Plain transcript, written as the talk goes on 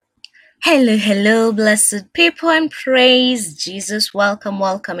Hello, hello, blessed people, and praise Jesus. Welcome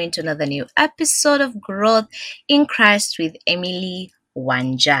into another new episode of Growth in Christ with Emily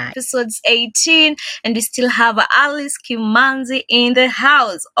Wanja. Episodes 18, and we still have Alice Kimanzi in the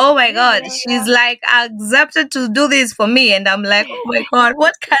house. Oh my God, she's like accepted to do this for me, and I'm like, oh my God,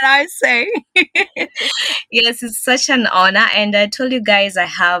 what can I say? Yes, it's such an honor, and I told you guys I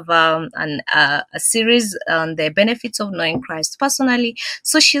have a series on the benefits of knowing Christ personally.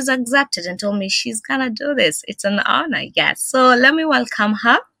 So she's accepted and told me she's gonna do this. It's an honor, yes. So let me welcome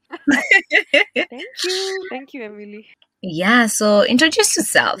her. Thank you, Emily. Yeah, so introduce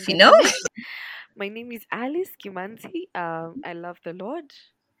yourself, My name is Alice Kimanzi. I love the Lord.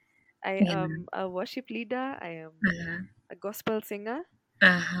 I Yeah. am a worship leader. I am Uh-huh. a gospel singer,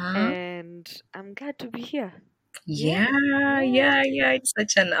 Uh-huh. and I'm glad to be here. Yeah, Yeah. It's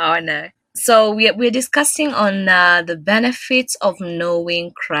such an honor. So we're discussing on the benefits of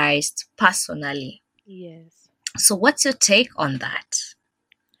knowing Christ personally. yes. So what's your take on that?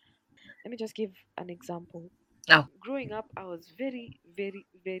 Let me just give an example. Oh. Growing up, I was very, very,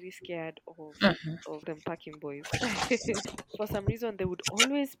 very scared Mhm. of them packing boys. For some reason, they would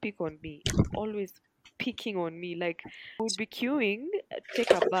always pick on me, always picking on me. Like I would be queuing,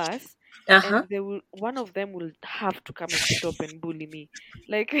 take a bus, Uh-huh. and one of them will have to come and stop and bully me.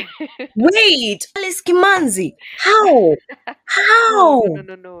 Like Wait, Alice Kimanzi. How? no, no, How? no,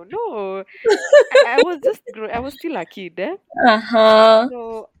 no, no, no. I was I was still a kid, eh? Uh-huh.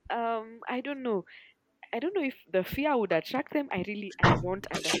 So I don't know. I don't know if the fear would attract them. I won't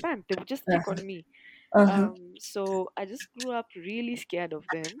understand. They would just pick Uh-huh. on me. Uh-huh. So I just grew up really scared of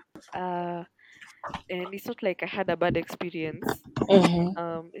them. Uh, and it's not like I had a bad experience.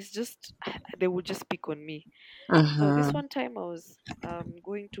 Uh-huh. It's just they would just pick on me. So this Uh-huh. one time I was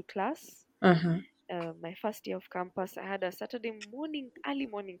going to class. Uh-huh. My first year of campus, I had a Saturday morning, early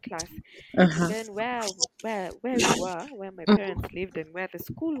morning class, and Uh-huh. then where we were, where my parents lived, and where the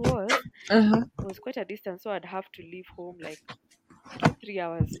school Uh-huh. was quite a distance. So I'd have to leave home like 2 3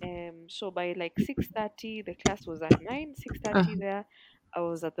 hours. So by like 6:30, the class was at 9:30 Uh-huh. there. I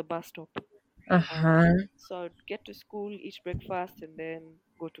was at the bus stop. Uh-huh. So I'd get to school, eat breakfast, and then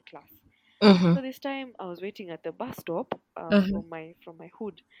go to class. Uh-huh. So this time I was waiting at the bus stop Uh-huh. from my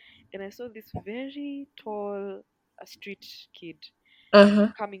hood, and I saw this very tall street kid Uh-huh.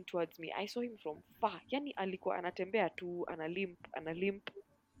 coming towards me. I saw him from far. Yani alikuwa anatembea tu, analimp,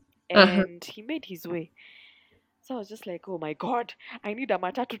 Uh-huh. and he made his way. So I was just like, oh my God, I need a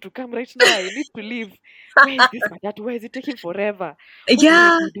matatu to come right now. I need to leave. Where is this matatu? Why is it taking forever? What do I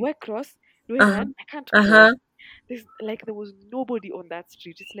Yeah. do? Do I cross? Do I Uh-huh. run? I can't cross. Uh-huh. There was nobody on that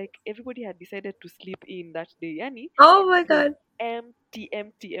street. It's like everybody had decided to sleep in that day. Yani, Oh my it was God.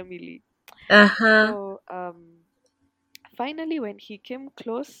 empty, Emily. Uh-huh. So finally, when he came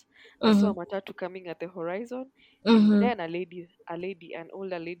close, I saw Uh-huh. a matatu coming at the horizon, and Uh-huh. then an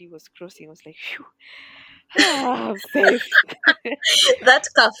older lady was crossing. I was like, phew, I'm safe. That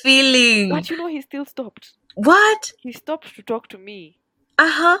ka feeling. But he still stopped. What? He stopped to talk to me.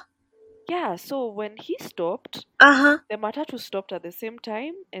 Uh-huh. Yeah, so when he stopped, Uh-huh. the matatu stopped at the same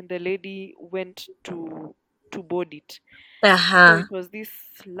time, and the lady went to board it. So Uh-huh. it was this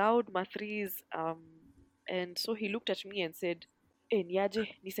loud mathris, and so he looked at me and said, "Hey,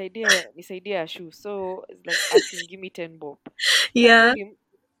 niaje, nisaidie a shoe." So it's like asking, "Give me 10 bob." So I Yeah. told him,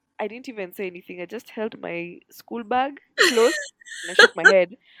 I didn't even say anything. I just held my school bag close and I shook my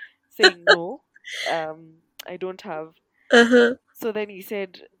head, saying no, I don't have. Uh-huh. So then he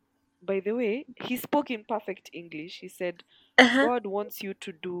said, by the way, he spoke in perfect English. He said, Uh-huh. God wants you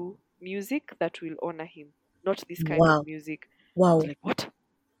to do music that will honor him, not this kind of Wow. music. I was Wow. like, what?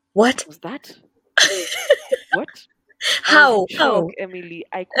 What? What was that? What? I was in How? shock, How? Emily.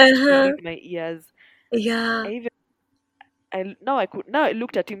 I couldn't Uh-huh. believe my ears. I Yeah. even now I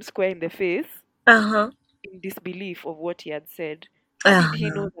looked at him square in the face Uh-huh. in disbelief of what he had said. How did he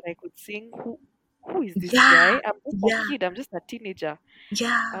know Uh-huh. that I could sing? Who is this Yeah. guy? I'm just a Yeah. kid. I'm just a teenager.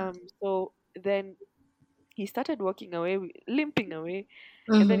 Yeah. So then he started walking away, limping away,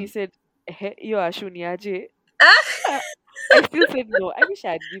 and then he Mm-hmm. said, "Yo, ashuniaje." Ah, Uh, I still said no. I wish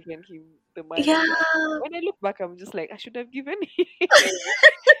I had given him the yeah. money. When I look back, I'm just like, I should have given him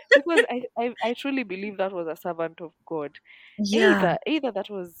because I truly believe that was a servant of God. Yeah. Either that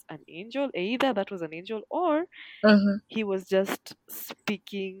was an angel, or Mm-hmm. he was just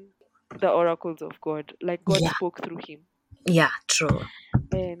speaking the oracles of God, like God Yeah. spoke through him. Yeah. True.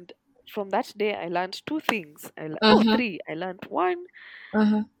 And from that day, I learned two things. No, Mm-hmm. three. I learned one,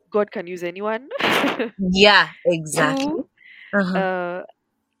 Mm-hmm. God can use anyone. Yeah. Exactly. Two, Uh-huh. uh,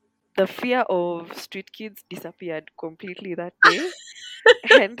 the fear of street kids disappeared completely that day.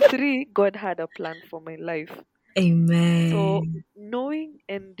 And 3, God had a plan for my life. So Amen. knowing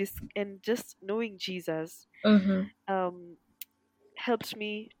and just knowing Jesus Mm-hmm. um helped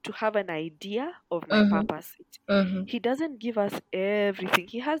me to have an idea of my Mm-hmm. purpose. Mm-hmm. He doesn't give us everything.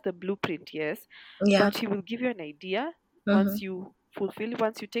 He has the blueprint, yes, Yeah. but he will give you an idea. Mm-hmm. Once you fulfill,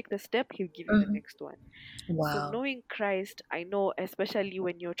 once you take the step, he'll give you the Mm-hmm. next one. So Wow. knowing Christ, I know, especially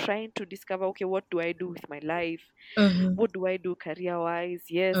when you're trying to discover, okay, what do I do with my life? Mm-hmm. What do I do career wise?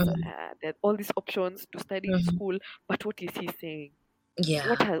 Yes, Mm-hmm. there are all these options to study in Mm-hmm. school, but what is he saying? Yeah.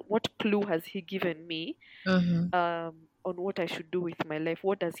 What clue has he given me Mm-hmm. on what I should do with my life?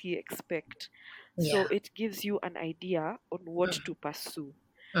 What does he expect? So Yeah. it gives you an idea on what to pursue.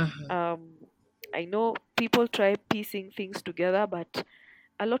 Mm-hmm. Um, I know people try piecing things together, but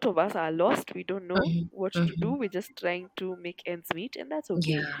a lot of us are lost. We don't know Mm-hmm. what to do. Mm-hmm. We're just trying to make ends meet, and that's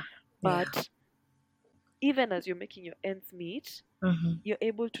okay. Yeah. Yeah. But even as you're making your ends meet, Mm-hmm. you're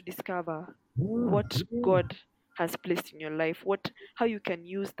able to discover what God has placed in your life, how you can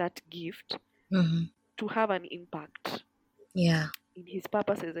use that gift Mm-hmm. to have an impact Yeah. in his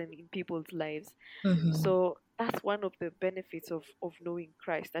purposes and in people's lives. Mm-hmm. So that's one of the benefits of knowing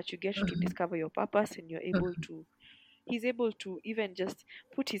Christ, that you get to Mm-hmm. discover your purpose, and you're able Mm-hmm. to he's able to even just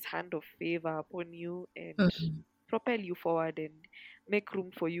put his hand of favor upon you and Mm-hmm. propel you forward and make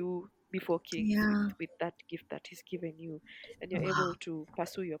room for you before kings Yeah. with that gift that he's given you, and you're Wow. able to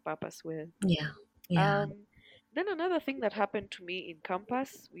pursue your purpose well. Yeah. Yeah. um then another thing that happened to me in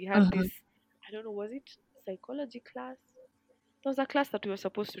campus, we had Mm-hmm. this, I don't know, was it psychology class? There was a class that we were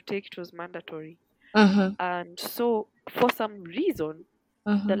supposed to take. It was mandatory. Mm-hmm. And so for some reason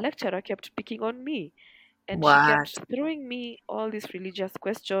the Mm-hmm. lecturer kept picking on me, and she What? kept throwing me all these religious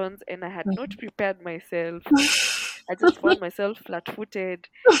questions, and I had not Mm-hmm. prepared myself. I just found myself flat-footed.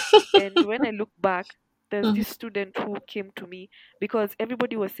 And when I look back, there's Mm-hmm. this student who came to me because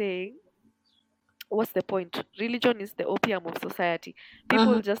everybody was saying, what's the point? Religion is the opium of society.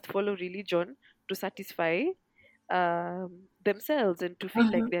 People Mm-hmm. just follow religion to satisfy themselves and to feel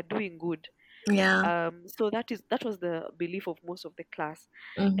like Mm-hmm. they're doing good. Yeah. So that was the belief of most of the class.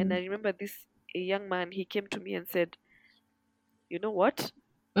 And Mm-hmm. I remember a young man, he came to me and said, you know what?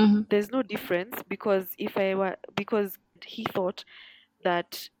 Mm-hmm. There's no difference, because he thought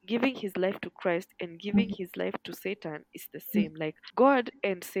that giving his life to Christ and giving Mm-hmm. his life to Satan is the same. Like God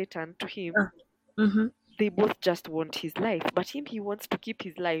and Satan, to him, Mm-hmm. they both just want his life, but him, he wants to keep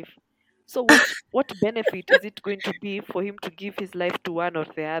his life. So what benefit is it going to be for him to give his life to one or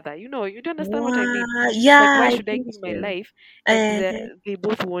the other? You don't understand what I mean? Wow. Like, Yeah, why I should I get give my you. life and Uh-huh. they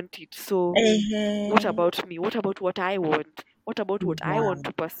both want it? So what Uh-huh. about me? What about what I want? What about what I want Wow.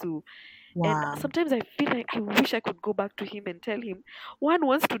 to pursue? And Wow. sometimes I feel like I wish I could go back to him and tell him, one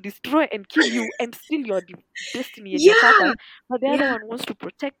wants to destroy and kill you and steal your destiny and your Yeah. purpose, but the other Yeah. one wants to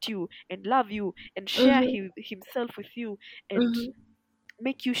protect you and love you and share Mm-hmm. himself with you and Mm-hmm.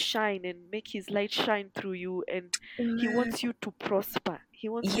 make you shine and make his light shine through you. And he Amen. wants you to prosper. He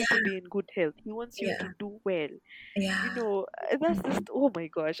wants you Yeah. to be in good health. He wants you to Yeah. do well. Yeah. That's Mm-hmm. just, oh my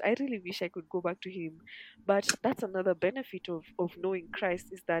gosh, I really wish I could go back to him. But that's another benefit of knowing Christ,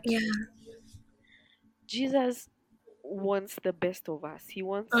 is that Yeah. Jesus wants the best of us.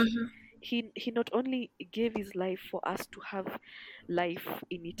 Mm-hmm. He not only gave his life for us to have life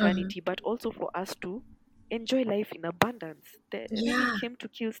in Mm-hmm. eternity, but also for us to enjoy life in abundance. The enemy Yeah. came to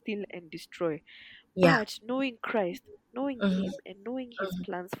kill, steal, and destroy. Yeah. But knowing Christ, knowing Mm-hmm. him, and knowing his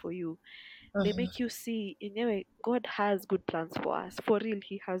plans for you, they Mm-hmm. make you see, in a way, God has good plans for us. For real,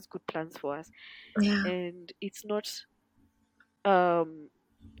 he has good plans for us. Yeah. And um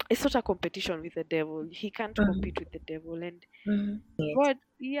it's not a competition with the devil. He can't Mm-hmm. compete with the devil. And Mm-hmm. It.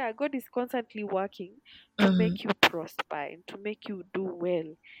 God is constantly working to Mm-hmm. make you prosper and to make you do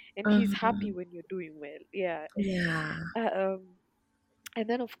well. And he's happy Mm-hmm. when you're doing well. Yeah. Yeah. Uh, um, and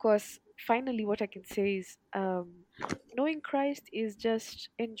then, of course, finally, what I can say is, knowing Christ is just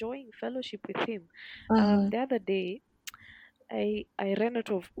enjoying fellowship with Him. Mm-hmm. The other day, I ran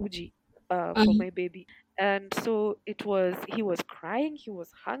out of uji for Mm-hmm. my baby, and so he was crying, he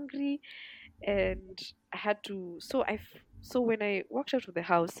was hungry, and I had to. So when I walked out of the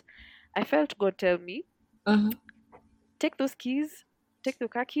house, I felt God tell me, Mm-hmm. take those keys, take the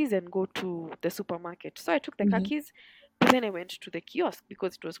car keys, and go to the supermarket. So I took the car Mm-hmm. keys, but then I went to the kiosk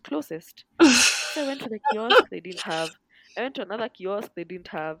because it was closest. So I went to the kiosk, they didn't have. I went to another kiosk, they didn't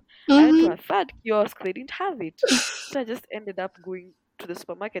have. I went to Mm-hmm. a third kiosk, they didn't have it. So I just ended up going to the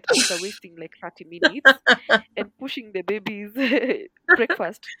supermarket after wasting like 30 minutes and pushing the baby's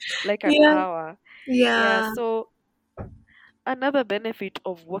breakfast like an Yeah. hour. Yeah, Yeah. so another benefit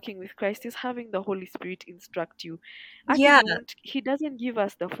of working with Christ is having the Holy Spirit instruct you. Yeah. He doesn't give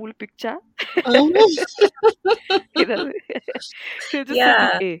us the full picture. Mhm. He doesn't. He'll just say do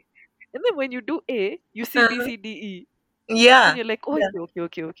Yeah. A, and then when you do A, you see B, Uh, C, D, E. Then yeah. you're like, oh, Yeah.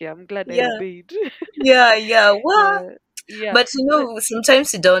 okay. I'm glad I Yeah. obeyed. Yeah. Yeah. What? Yeah, yeah. But But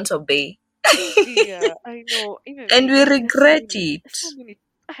sometimes you don't obey. yeah, I know. Even And me, we regret it. so many.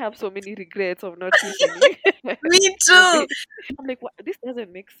 I have so many regrets of not listening Me to too. obey. I'm like, what? This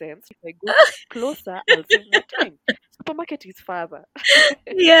doesn't make sense. If I go closer, I'll save more time. Supermarket is farther.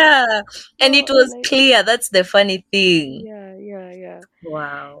 Yeah. And So it I'm was like, clear. That's the funny thing. yeah.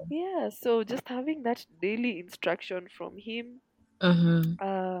 Wow. Yeah, so just having that daily instruction from him, Mm-hmm.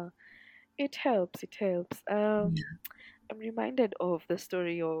 uh, it helps. It helps. I'm reminded of the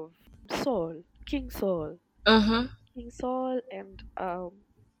story of Saul, King Saul, Mm-hmm. and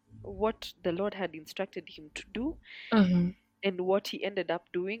what the Lord had instructed him to do, Mm-hmm. and what he ended up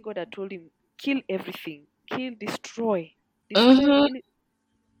doing. God had told him, kill everything, kill, destroy, Mm-hmm.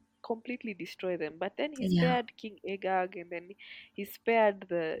 completely destroy them. But then he Yeah. spared King Agag, and then he spared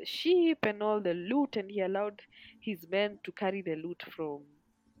the sheep and all the loot, and he allowed his men to carry the loot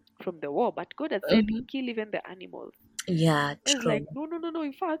from the war. But God had said, Mm-hmm. kill even the animals. Yeah, I was like, true. no.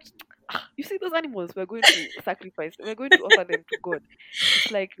 In fact, you see those animals, we're going to sacrifice. We're going to offer them to God. It's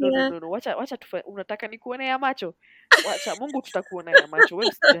like, Yeah. no. Wacha unataka nikuone ya macho. Wacha Mungu tutakuona ya macho. We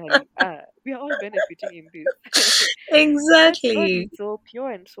usijali. We are all benefiting in this. God is Exactly. so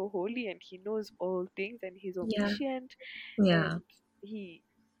pure and so holy, and He knows all things, and He's Yeah. omniscient, Yeah. and He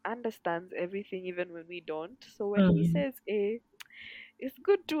understands everything even when we don't. So when He Mm. says A, it's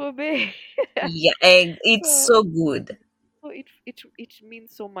good to obey. Yeah. It's So so good. it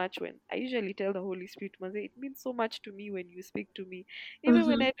means so much when I usually tell the Holy Spirit, Maze, it means so much to me when you speak to me, even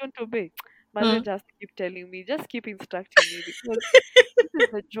when Mm-hmm. I don't obey. Maze Mm. just keep telling me, just keep instructing me, because this is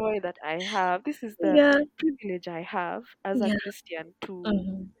the joy that I have. This is the Yeah. privilege I have as a Yeah. Christian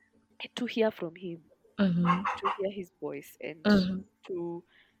Mm-hmm. to hear from Him, Mm-hmm. to hear His voice, and Mm-hmm. to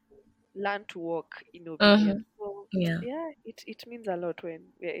learn to walk in Mm-hmm. obedience. So Yeah. yeah, it means a lot when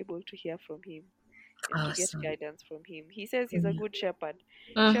we're able to hear from Him and to get Awesome. guidance from Him. He says He's a Yeah. good shepherd.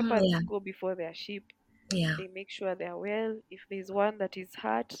 Mm-hmm. Shepherds Yeah. go before their sheep. Yeah. They make sure they're well. If there's one that is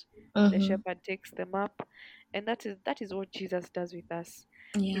hurt, the Mm-hmm. shepherd takes them up. And that is what Jesus does with us.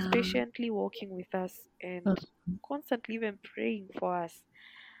 He's Yeah. patiently walking with us and constantly even praying for us.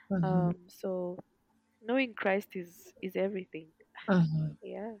 Mm-hmm. So knowing Christ is everything. Mm-hmm.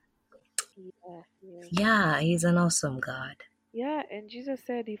 Yeah, yeah. Yeah. He's an awesome God. Yeah, and Jesus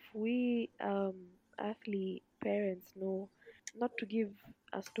said if we earthly parents know not to give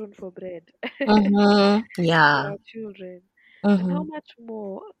a stone for bread Mm-hmm. to Yeah. our children, then how Mm-hmm. much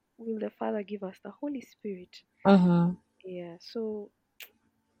more will the Father give us the Holy Spirit? Mm-hmm. Yeah, so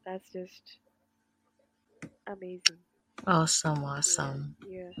that's just amazing. Awesome. Yeah, Awesome.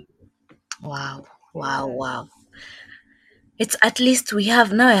 yeah, Wow. Wow. yeah. Wow. It's at least we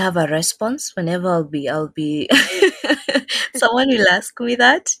have now I have a response whenever I'll be someone will ask me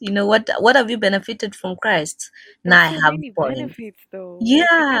that, what have you benefited from Christ? Now There's I so have many points. benefits though.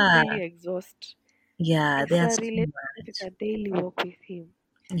 Like we can't Yeah. really exhaust. Yeah, It's there's a so relationship, it's much. a daily walk with Him.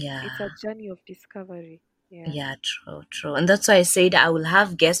 It's a Yeah. journey of discovery. Yeah. Yeah, true, true. And that's why I said I will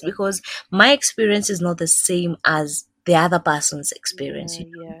have guests because my experience is not the same as the other person's experience,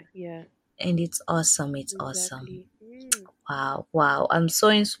 Yeah. and it's awesome. It's awesome. Exactly. Wow, wow. I'm so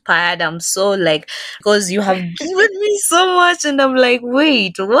inspired. I'm so like, because you have given me so much, and I'm like,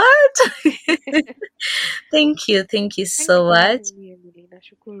 wait, what? Thank you. Thank you Thanks so for much. having me, Emily.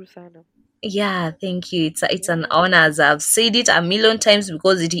 Nashukuru sana. Yeah, thank you. It's an Yeah. honor, as I've said it a million times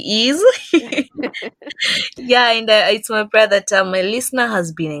because it is. Yeah, and it's my prayer that my listener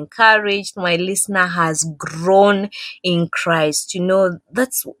has been encouraged. My listener has grown in Christ.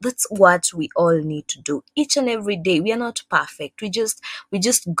 That's what we all need to do each and every day. We are not perfect. We just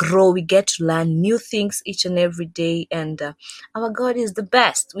grow. We get to learn new things each and every day, and our God is the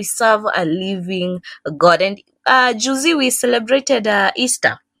best. We serve a living God, and Juicy, we celebrated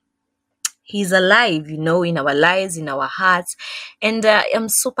Easter. He's alive, in our lives, in our hearts, and I'm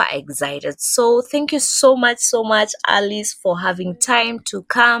super excited. So thank you so much, Alice, for having time to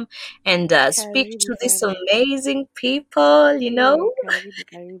come and speak Karibu to these sana. amazing people.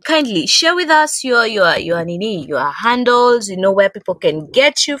 Karibu. Kindly share with us your handles, where people can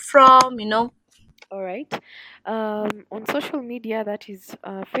get you from. All right. On social media, that is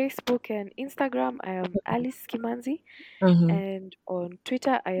Facebook and Instagram, I am Alice Kimanzi, Mm-hmm. and on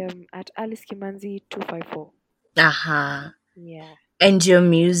Twitter, I am at Alice Kimanzi 254. Uh-huh. Yeah. And your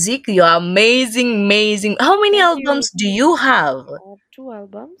music, you're amazing, amazing. How many Thank you. albums do you have? I have two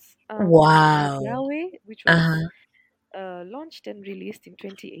albums. I have Wow. Yahweh, which was Uh-huh. launched and released in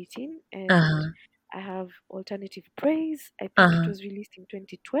 2018, and Uh-huh. I have Alternative Praise. I think it Uh-huh. was released in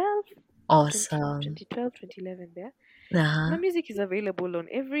 2012, 20, Awesome. 2012, 2011 there. My Uh-huh. music is available on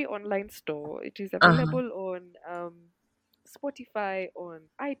every online store. It is Uh-huh. available on Spotify, on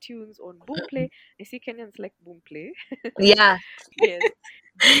iTunes, on Boomplay. I see Kenyans like Boomplay. Yeah. Yes.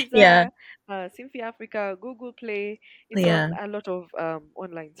 Yeah. Deezer, Symphy Africa, Google Play. It's Yeah. on a lot of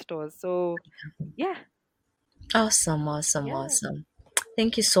online stores. So yeah, Awesome, awesome, yeah. awesome.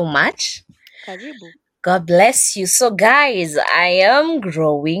 Thank you so much. Karibu. God bless you. So, guys, I am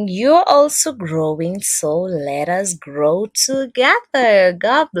growing. You're also growing. So, let us grow together.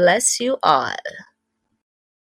 God bless you all.